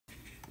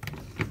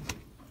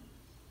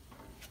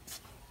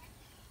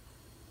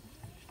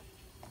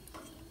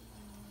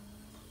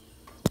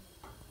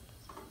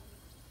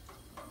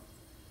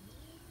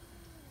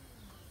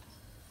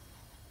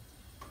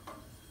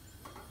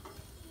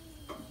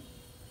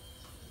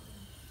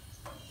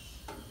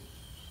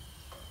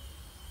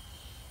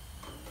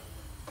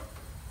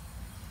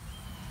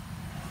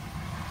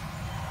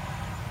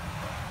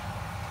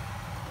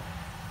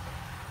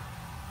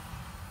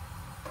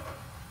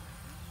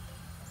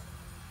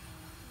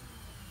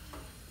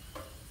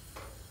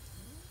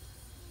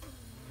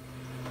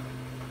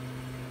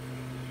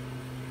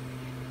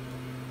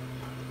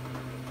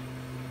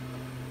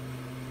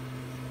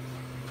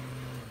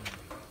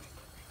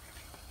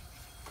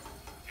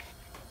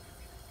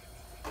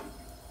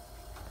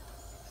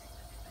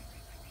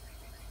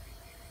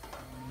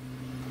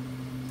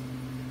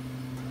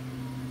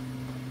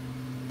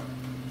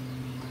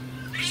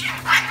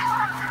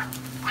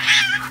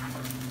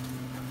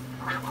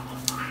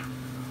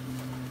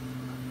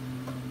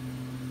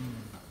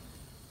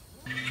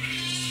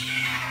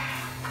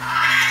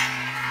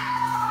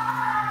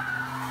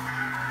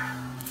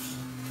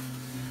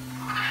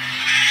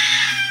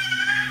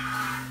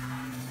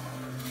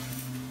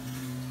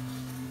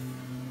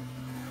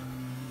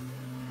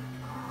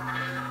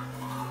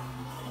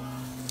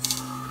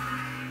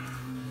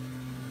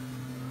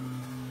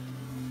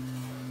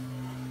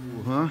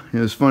Huh? It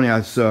was funny. I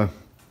was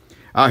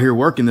out here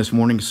working this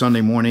morning, Sunday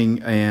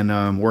morning,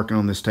 and working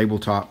on this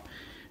tabletop.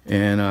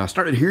 And I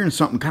started hearing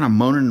something kind of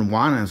moaning and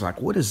whining. I was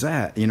like, what is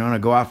that? You know, and I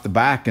go off the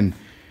back and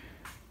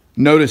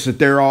notice that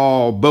they're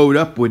all bowed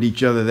up with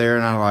each other there.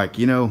 And I'm like,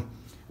 you know,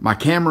 my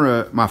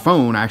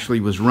phone actually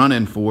was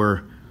running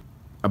for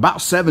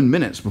about 7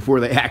 minutes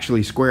before they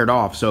actually squared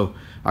off. So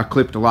I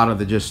clipped a lot of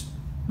the just,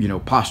 you know,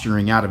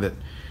 posturing out of it.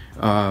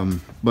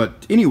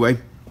 But anyway,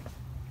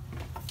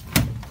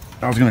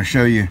 I was going to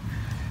show you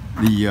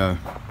the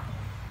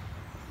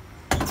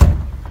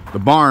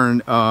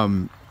barn.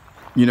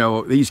 You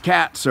know, these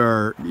cats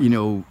are, you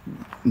know,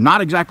 not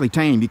exactly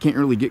tame. You can't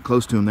really get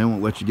close to them. They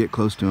won't let you get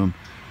close to them.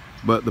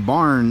 But the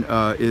barn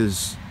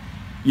is,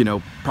 you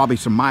know, probably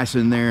some mice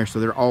in there, so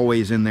they're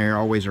always in there,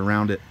 always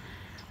around it.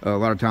 A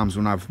lot of times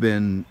when I've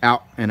been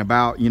out and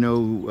about, you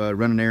know,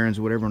 running errands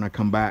or whatever, when I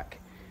come back,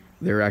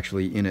 they're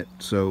actually in it.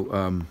 So,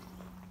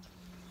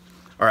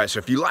 all right, so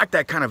if you like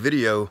that kind of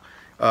video,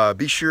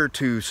 be sure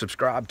to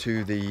subscribe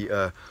to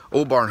the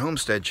Oldbarn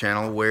Homestead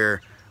channel,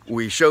 where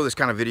we show this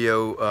kind of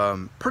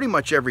video pretty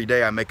much every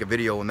day. I make a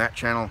video on that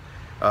channel,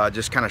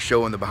 just kind of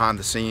showing the behind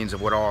the scenes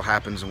of what all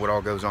happens and what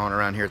all goes on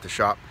around here at the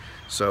shop.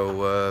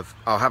 So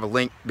I'll have a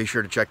link. Be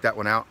sure to check that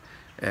one out,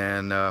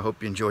 and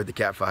hope you enjoyed the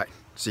cat fight.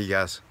 See you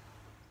guys.